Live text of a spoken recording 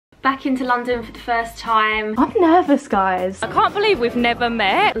back into London for the first time. I'm nervous, guys. I can't believe we've never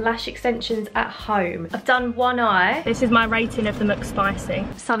met. Lash extensions at home. I've done one eye. This is my rating of the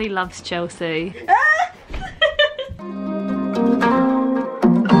McSpicy. Sonny loves Chelsea.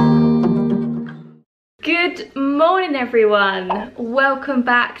 Good morning, everyone. Welcome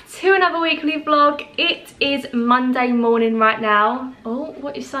back to another weekly vlog. It is Monday morning right now. Oh,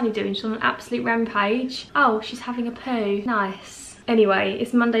 what is Sunny doing? She's on an absolute rampage. Oh, she's having a poo. Nice. Anyway,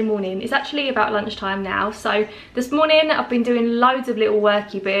 it's Monday morning. It's actually about lunchtime now. So this morning I've been doing loads of little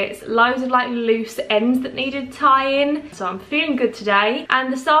worky bits, loads of like loose ends that needed tying. So I'm feeling good today.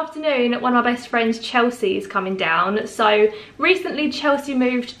 And this afternoon, one of my best friends, Chelsea, is coming down. So recently Chelsea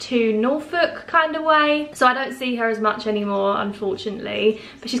moved to Norfolk kind of way. So I don't see her as much anymore, unfortunately.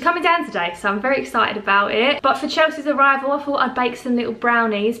 But she's coming down today, so I'm very excited about it. But for Chelsea's arrival, I thought I'd bake some little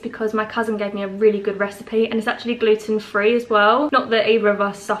brownies because my cousin gave me a really good recipe and it's actually gluten-free as well. Not that either of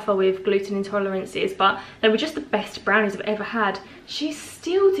us suffer with gluten intolerances, but they were just the best brownies I've ever had. She's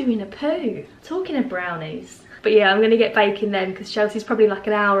still doing a poo. Talking of brownies. But yeah, I'm going to get baking then because Chelsea's probably like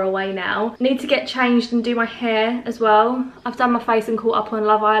an hour away now. Need to get changed and do my hair as well. I've done my face and caught up on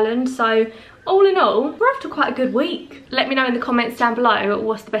Love Island, so all in all, we're off to quite a good week. Let me know in the comments down below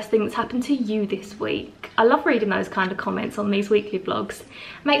what's the best thing that's happened to you this week. I love reading those kind of comments on these weekly vlogs. It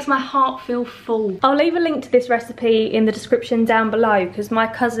makes my heart feel full. I'll leave a link to this recipe in the description down below because my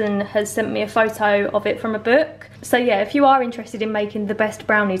cousin has sent me a photo of it from a book. So yeah, if you are interested in making the best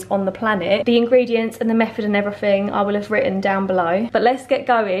brownies on the planet, the ingredients and the method and everything I will have written down below. But let's get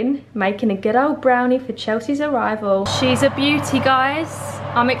going, making a good old brownie for Chelsea's arrival. She's a beauty, guys.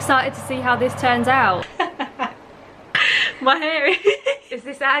 I'm excited to see how this turns out. My hair is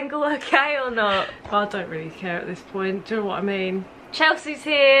this angle okay or not? I don't really care at this point, do you know what I mean? Chelsea's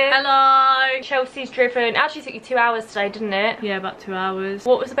here. Hello! Chelsea's driven. Actually took you 2 hours today, didn't it? Yeah, about 2 hours.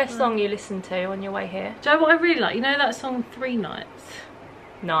 What was the best song you listened to on your way here? Do you know what I really like? You know that song 3 Nights?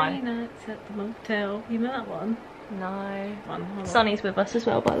 No. 3 Nights at the Motel. You know that one? No. Hold on. Sonny's with us as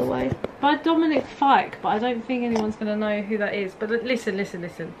well, by the way. By Dominic Fike, but I don't think anyone's going to know who that is. But listen, listen,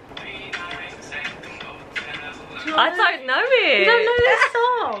 listen. I don't know it. You don't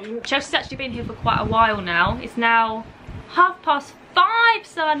know this song? Chelsea's actually been here for quite a while now. It's now 5:30,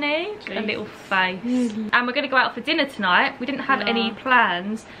 Sonny. Jeez. A little face. And we're going to go out for dinner tonight. We didn't have any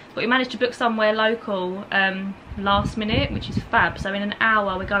plans, but we managed to book somewhere local last minute, which is fab. So in an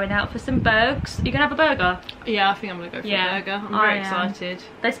hour we're going out for some burgers. Are you going to have a burger? Yeah, I think I'm going to go for a burger. I'm very excited.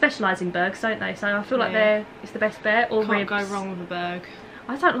 They specialise in burgers, don't they? So I feel like it's the best bet. Or Can't ribs. go wrong with a burger.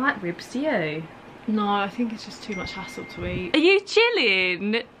 I don't like ribs, do you? No, I think it's just too much hassle to eat. Are you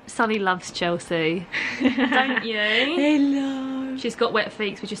chilling? Sonny loves Chelsea. Don't you? Hello. She's got wet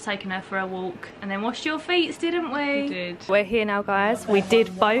feet, so we've just taken her for a walk and then washed your feet, didn't we? We did. We're here now, guys. We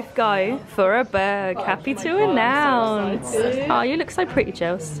did both go for a burger. Happy to announce. Oh, you look so pretty,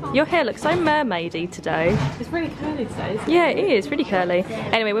 Chelsea. Your hair looks so mermaidy today. It's really curly today, isn't it? Yeah, it is really curly.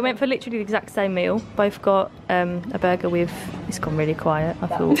 Anyway, we went for literally the exact same meal. Both got a burger with, it's gone really quiet, I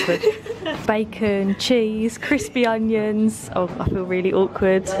feel awkward. Bacon, cheese, crispy onions. Oh, I feel really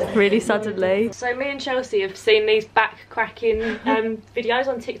awkward, really suddenly. So me and Chelsea have seen these back cracking videos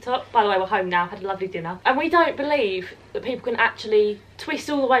on TikTok. By the way, we're home now, had a lovely dinner. And we don't believe that people can actually twist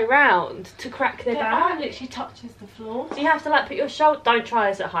all the way round to crack their back. Their arm literally touches the floor. So you have to like put your shoulder, don't try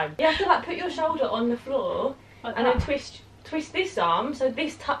this at home. You have to like put your shoulder on the floor like and then twist this arm so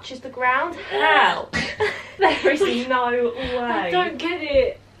this touches the ground. How? There is no way. I don't get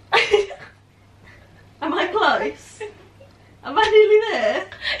it. Am I close? Am I nearly there?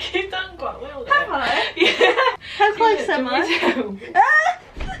 You've done quite well there. Have I? Yeah. How close am I?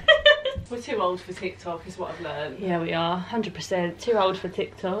 We're too old for TikTok is what I've learned. Yeah, we are, 100%. Too old for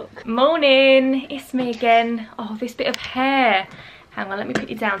TikTok. Morning, it's me again. Oh, this bit of hair. Hang on, let me put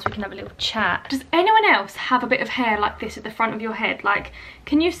you down so we can have a little chat. Does anyone else have a bit of hair like this at the front of your head? Like,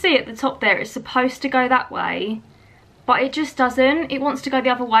 can you see at the top there, it's supposed to go that way, but it just doesn't. It wants to go the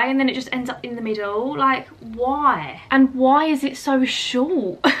other way and then it just ends up in the middle. Like, why? And why is it so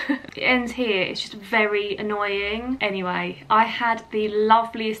short? It ends here. It's just very annoying. Anyway, I had the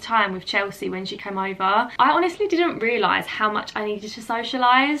loveliest time with Chelsea when she came over. I honestly didn't realise how much I needed to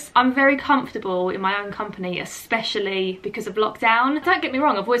socialise. I'm very comfortable in my own company, especially because of lockdown. Don't get me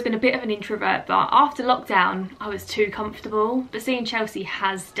wrong, I've always been a bit of an introvert, but after lockdown, I was too comfortable. But seeing Chelsea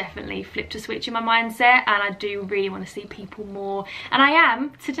has definitely flipped a switch in my mindset, and I do really want to see see people more, and I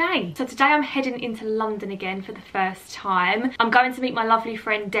am today. So today I'm heading into London again for the first time. I'm going to meet my lovely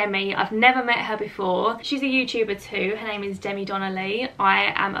friend Demi. I've never met her before. She's a YouTuber too. Her name is Demi Donnelly.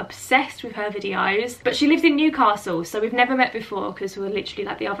 I am obsessed with her videos, but she lives in Newcastle, so we've never met before because we're literally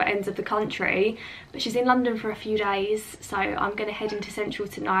like the other ends of the country. But she's in London for a few days, so I'm going to head into Central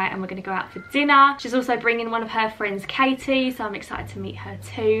tonight and we're going to go out for dinner. She's also bringing one of her friends, Katie, so I'm excited to meet her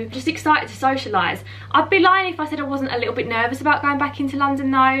too. Just excited to socialise. I'd be lying if I said I wasn't a little bit nervous about going back into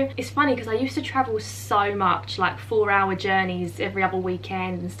London though. It's funny because I used to travel so much, like 4-hour journeys every other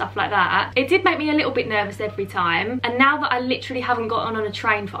weekend and stuff like that. It did make me a little bit nervous every time, and now that I literally haven't gotten on a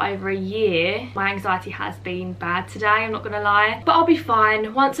train for over a year, my anxiety has been bad today, I'm not gonna lie. But I'll be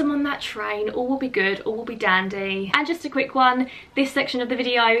fine. Once I'm on that train, all will be good, all will be dandy. And just a quick one, this section of the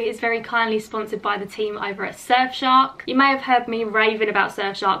video is very kindly sponsored by the team over at Surfshark. You may have heard me raving about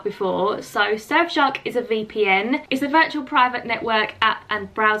Surfshark before. So Surfshark is a VPN. It's a virtual private network app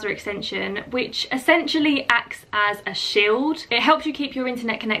and browser extension which essentially acts as a shield. It helps you keep your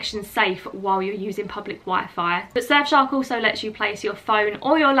internet connection safe while you're using public Wi-Fi. But Surfshark also lets you place your phone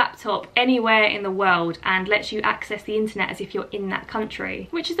or your laptop anywhere in the world and lets you access the internet as if you're in that country,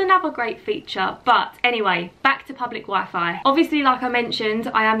 which is another great feature. But anyway, back to public Wi-Fi. Obviously, like I mentioned,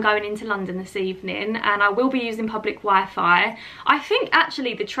 I am going into London this evening and I will be using public Wi-Fi. I think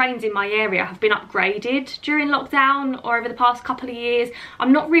actually the trains in my area have been upgraded during lockdown or over the past couple of years.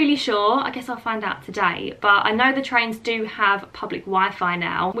 I'm not really sure. I guess I'll find out today. But I know the trains do have public Wi-Fi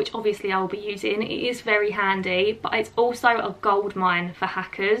now, which obviously I will be using. It is very handy, but it's also a goldmine for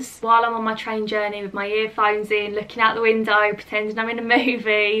hackers. While I'm on my train journey with my earphones in, looking out the window, pretending I'm in a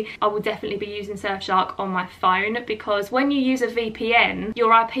movie, I will definitely be using Surfshark on my phone, because when you use a VPN,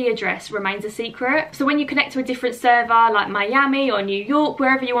 your IP address remains a secret. So when you connect to a different server like Miami or New York,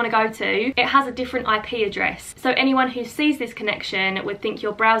 wherever you want to go to, it has a different IP address. So anyone who sees this connection would think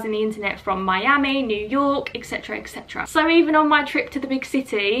you're browsing the internet from Miami, New York, etc, etc. So even on my trip to the big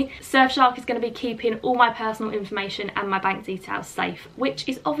city, Surfshark is going to be keeping all my personal information and my bank details safe, which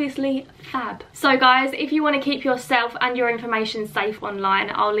is obviously fab. So guys, if you want to keep yourself and your information safe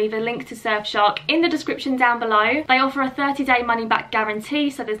online, I'll leave a link to Surfshark in the description down below. They offer a 30-day money-back guarantee,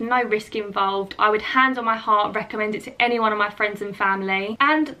 so there's no risk involved. I would hand on my heart recommend it to any one of my friends and family,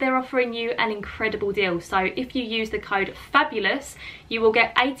 and they're offering you an incredible deal. So if you use the code FABULOUS, you will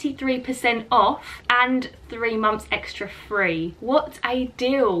get 83% off and 3 months extra free. What a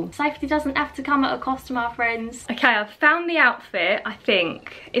deal. Safety doesn't have to come at a cost, my friends. Okay, I've found the outfit, I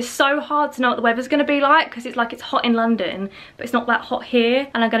think. It's so hard to know what the weather's gonna be like because it's hot in London, but it's not that hot here,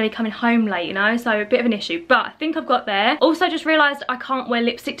 and I'm gonna be coming home late, you know, so a bit of an issue, but I think I've got there. Also just realised I can't wear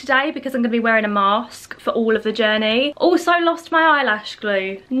lipstick today because I'm gonna be wearing a mask for all of the journey. Also lost my eyelash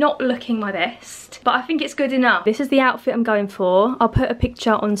glue. Not looking my best, but I think it's good enough. This is the outfit I'm going for. I'll put a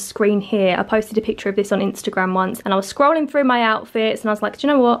picture on screen here. I posted a picture of this on Instagram once, and I was scrolling through my outfits and I was like, do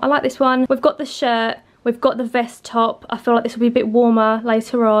you know what? I like this one. We've got the shirt. We've got the vest top. I feel like this will be a bit warmer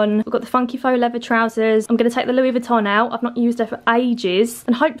later on. We've got the funky faux leather trousers. I'm going to take the Louis Vuitton out. I've not used it for ages.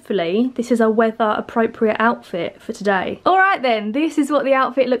 And hopefully this is a weather appropriate outfit for today. Alright then, this is what the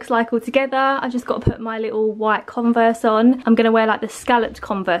outfit looks like all together. I've just got to put my little white Converse on. I'm going to wear like the scalloped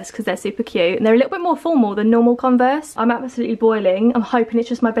Converse because they're super cute. And they're a little bit more formal than normal Converse. I'm absolutely boiling. I'm hoping it's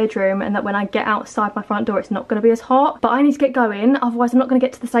just my bedroom and that when I get outside my front door it's not going to be as hot. But I need to get going. Otherwise I'm not going to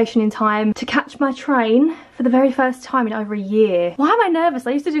get to the station in time to catch my train for the very first time in over a year. Why am I nervous?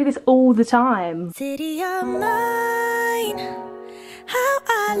 I used to do this all the time. City of mine, how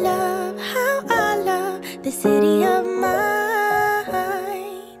I love the city of mine.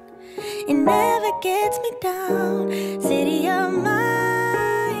 It never gets me down, city of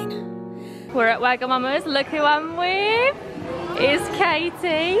mine. We're at Wagamama's. Look who I'm with. It's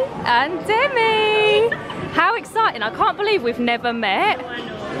Katie and Demi. How exciting. I can't believe we've never met.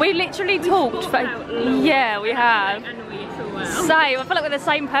 We literally talked for... Yeah, we have. Same. I feel like we're the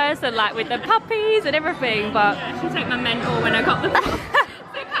same person, like with the puppies and everything, but... Yeah, she took my mentor when I got the box.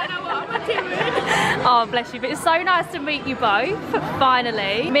 I kind of what I'm doing. Oh, bless you. But it's so nice to meet you both,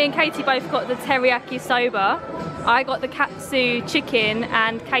 finally. Me and Katie both got the teriyaki soba. I got the katsu chicken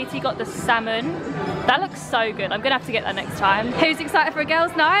and Katie got the salmon. That looks so good. I'm gonna have to get that next time. Who's excited for a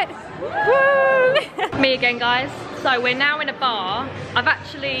girls' night? Woo! Me again, guys. So we're now in a bar. I've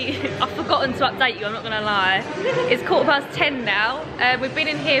forgotten to update you, I'm not gonna lie. It's 10:15 now. We've been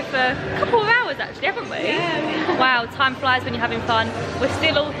in here for a couple of hours actually, haven't we? Yeah. Wow, time flies when you're having fun. We're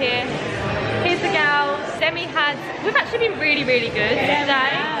still all here. Here's the gals. We've actually been really, really good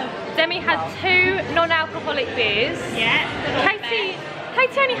today. Demi had 2 non-alcoholic beers. Yeah.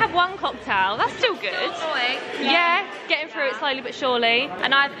 Katie only had one cocktail. That's still good. Yeah, getting through it slowly but surely.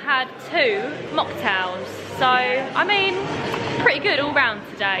 And I've had 2 mocktails. So, I mean, pretty good all round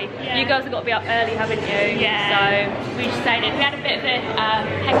today. Yeah. You girls have got to be up early, haven't you? Yeah. So we just stayed in. We had a bit of a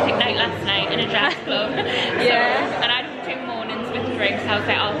hectic night last night in a jazz club. Yeah. And I had 2 mornings with drinks. I was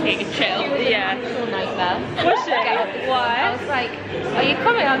like, I'll take a chill. Yeah. All nightmare. Was she? Why? I was like, are you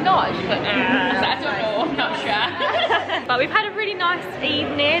coming? I'm not. She's like, I don't know, I'm not sure. But we've had a really nice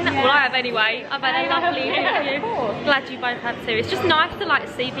evening. Yeah. Well, I have anyway. I've had a lovely evening with you. Glad you both have too. It's just nice to like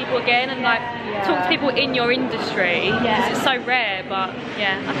see people again and like talk to people in your industry because it's so rare. But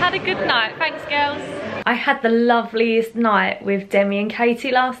yeah, I've had a good night. Thanks, girls. I had the loveliest night with Demi and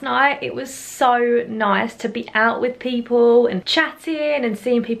Katie last night. It was so nice to be out with people and chatting and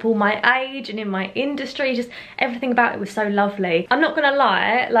seeing people my age and in my industry. Just everything about it was so lovely. I'm not gonna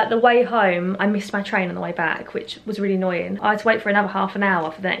lie, like the way home, I missed my train on the way back, which was really annoying. I had to wait for another half an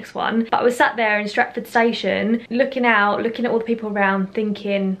hour for the next one. But I was sat there in Stratford Station, looking out, looking at all the people around,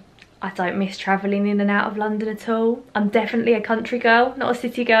 thinking, I don't miss travelling in and out of London at all. I'm definitely a country girl, not a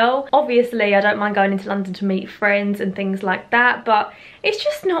city girl. Obviously, I don't mind going into London to meet friends and things like that, but it's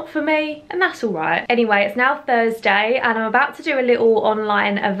just not for me, and that's all right. Anyway, it's now Thursday, and I'm about to do a little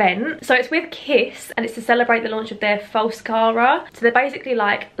online event. So it's with Kiss, and it's to celebrate the launch of their Falscara. So they're basically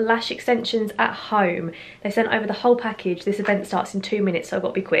like lash extensions at home. They sent over the whole package. This event starts in 2 minutes, so I've got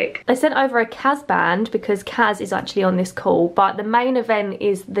to be quick. They sent over a Kaz band, because Kaz is actually on this call, but the main event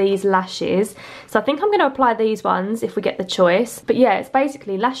is these lashes. So I think I'm going to apply these ones if we get the choice. But yeah, it's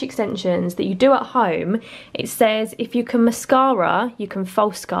basically lash extensions that you do at home. It says if you can mascara, you can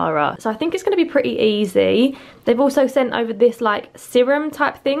Falscara. So I think it's going to be pretty easy. They've also sent over this like serum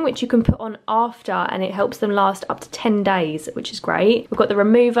type thing which you can put on after, and it helps them last up to 10 days, which is great. We've got the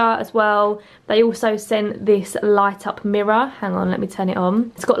remover as well. They also sent this light up mirror. Hang on, let me turn it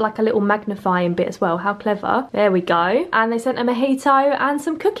on. It's got like a little magnifying bit as well. How clever. There we go. And they sent a mojito and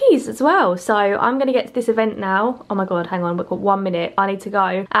some cookies as well. So I'm going to get to this event now. Oh my god, hang on, we've got 1 minute. I need to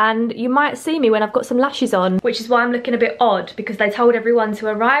go. And you might see me when I've got some lashes on, which is why I'm looking a bit odd, because they told everyone to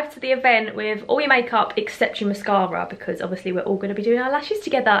arrive to the event with all your makeup except your mascara, because obviously we're all going to be doing our lashes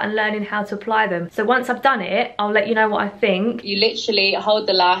together and learning how to apply them. So once I've done it, I'll let you know what I think. You literally hold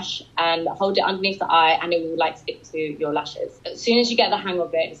the lash and hold it underneath the eye, and it will like stick to your lashes. As soon as you get the hang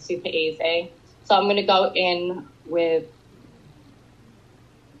of it, it's super easy. So I'm going to go in with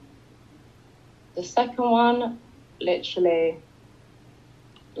the second one, literally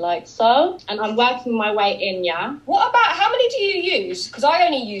like so, and I'm working my way in. Yeah. What about, how many do you use? Because I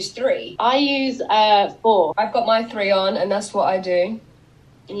only use 3. I use 4. I've got my 3 on, and that's what I do.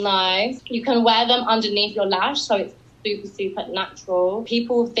 Nice. You can wear them underneath your lash, so it's super natural.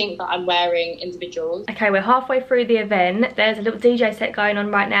 People think that I'm wearing individuals. Okay, we're halfway through the event. There's a little DJ set going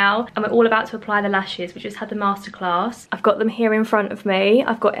on right now, and we're all about to apply the lashes. We just had the masterclass. I've got them here in front of me.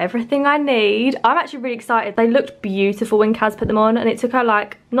 I've got everything I need. I'm actually really excited. They looked beautiful when Kaz put them on, and it took her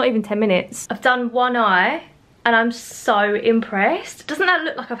like not even 10 minutes. I've done one eye, and I'm so impressed. Doesn't that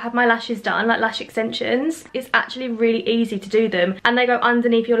look like I've had my lashes done, like lash extensions? It's actually really easy to do them, and they go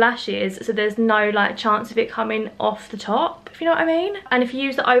underneath your lashes, so there's no like chance of it coming off the top, if you know what I mean. And if you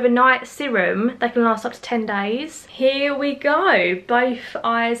use the overnight serum, they can last up to 10 days. Here we go. Both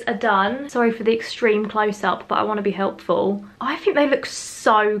eyes are done. Sorry for the extreme close-up, but I want to be helpful. I think they look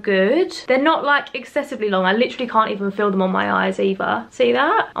so good. They're not like excessively long. I literally can't even feel them on my eyes either. See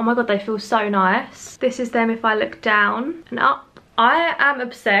that? Oh my god, they feel so nice. This is them if I look down and up. I am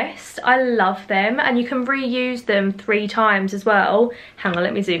obsessed. I love them, and you can reuse them 3 times as well. Hang on,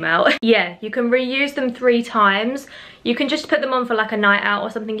 let me zoom out. Yeah, you can reuse them 3 times. You can just put them on for like a night out or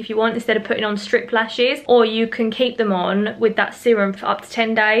something if you want, instead of putting on strip lashes, or you can keep them on with that serum for up to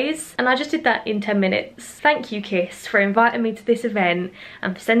 10 days. And I just did that in 10 minutes. Thank you, Kiss, for inviting me to this event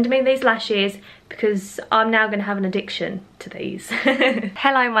and for sending me these lashes, because I'm now going to have an addiction to these.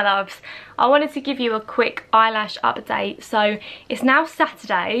 Hello my loves. I wanted to give you a quick eyelash update. So it's now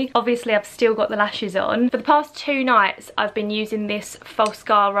Saturday. Obviously I've still got the lashes on. For the past 2 nights I've been using this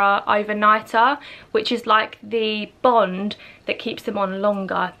Falscara overnighter, which is like the bond that keeps them on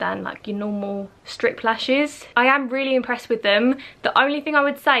longer than like your normal strip lashes. I am really impressed with them. The only thing I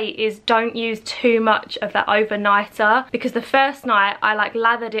would say is don't use too much of that overnighter, because the first night I like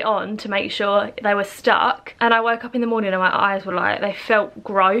lathered it on to make sure they were stuck, and I woke up in the morning and my eyes were like, they felt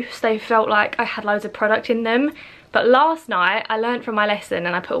gross. They felt like I had loads of product in them. But last night I learned from my lesson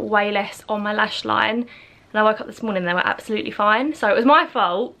and I put way less on my lash line, and I woke up this morning and they were absolutely fine. So it was my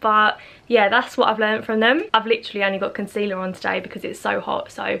fault, but yeah, that's what I've learned from them. I've literally only got concealer on today because it's so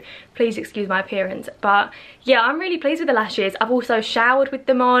hot, so please excuse my appearance. But yeah, I'm really pleased with the lashes. I've also showered with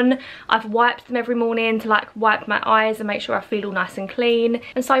them on. I've wiped them every morning to like wipe my eyes and make sure I feel all nice and clean.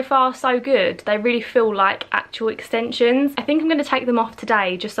 And so far, so good. They really feel like actual extensions. I think I'm going to take them off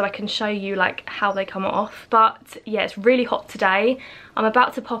today just so I can show you like how they come off. But yeah, it's really hot today. I'm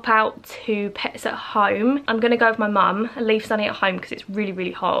about to pop out to Pets at Home. I'm going to go with my mum and leave Sunny at home because it's really,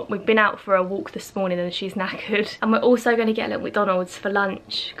 really hot. We've been out for a walk this morning and she's knackered. And we're also going to get a little McDonald's for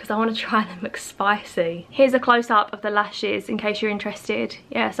lunch because I want to try the McSpicy. Here's a close-up of the lashes in case you're interested.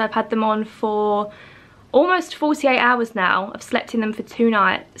 Yeah, so I've had them on for almost 48 hours now. I've slept in them for 2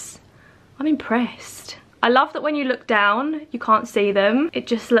 nights. I'm impressed. I love that when you look down, you can't see them. It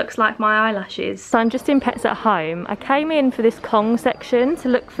just looks like my eyelashes. So I'm just in Pets at Home. I came in for this Kong section to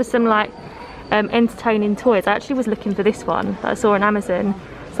look for some like entertaining toys. I actually was looking for this one that I saw on Amazon.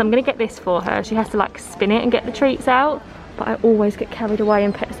 So I'm gonna get this for her. She has to like spin it and get the treats out. But I always get carried away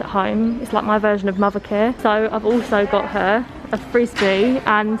in Pets at Home. It's like my version of mother care. So I've also got her a frisbee,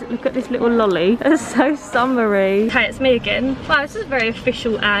 and look at this little lolly. It's so summery. Hey, it's me again. Wow, this is a very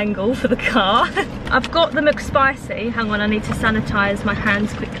official angle for the car. I've got the McSpicy. Hang on, I need to sanitize my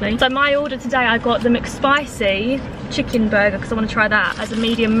hands quickly. So my order today, I got the McSpicy chicken burger because I want to try that as a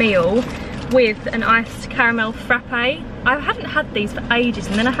medium meal with an iced caramel frappe. I hadn't had these for ages,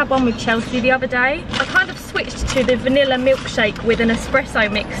 and then I had one with Chelsea the other day. I kind of switched to the vanilla milkshake with an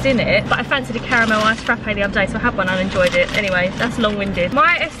espresso mixed in it, but I fancied a caramel iced frappe the other day, so I had one and enjoyed it. Anyway, that's long-winded.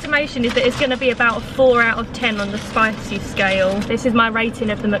 My estimation is that it's going to be about a 4 out of 10 on the spicy scale. This is my rating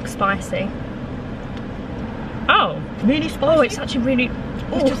of the McSpicy. Oh, really spicy? Oh, it's actually really...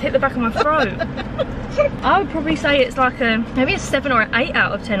 It's just hit the back of my throat. I would probably say it's like a, maybe a 7 or an 8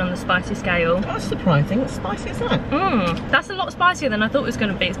 out of 10 on the spicy scale. That's surprising. What spicy is that? That's a lot spicier than I thought it was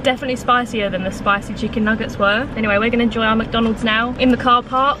going to be. It's definitely spicier than the spicy chicken nuggets were. Anyway, we're going to enjoy our McDonald's now in the car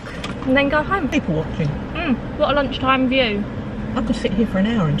park and then go home. People watching. What a lunchtime view. I could sit here for an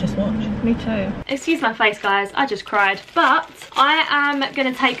hour and just watch. Me too. Excuse my face, guys. I just cried. But I am going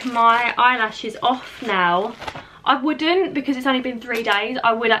to take my eyelashes off now. I wouldn't, because it's only been 3 days.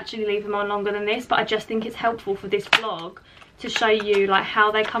 I would actually leave them on longer than this, but I just think it's helpful for this vlog to show you like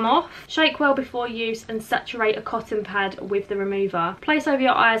how they come off. Shake well before use and saturate a cotton pad with the remover. Place over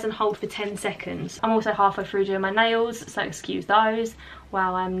your eyes and hold for 10 seconds. I'm also halfway through doing my nails, so excuse those.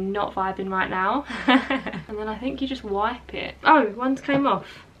 Wow, I'm not vibing right now. And then I think you just wipe it. Oh, one's came off.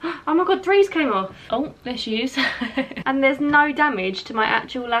 Oh my god, 3's came off. Oh, there she is. And there's no damage to my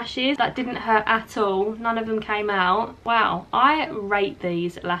actual lashes. That didn't hurt at all. None of them came out. Wow, I rate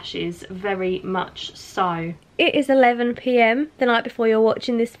these lashes very much so. It is 11 PM the night before you're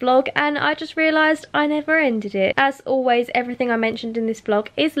watching this vlog, and I just realised I never ended it. As always, everything I mentioned in this vlog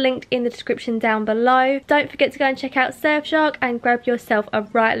is linked in the description down below. Don't forget to go and check out Surfshark and grab yourself a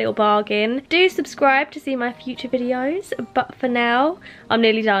right little bargain. Do subscribe to see my future videos, but for now, I'm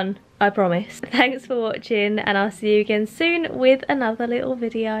nearly done. I promise. Thanks for watching, and I'll see you again soon with another little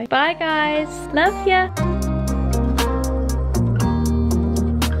video. Bye guys, love ya.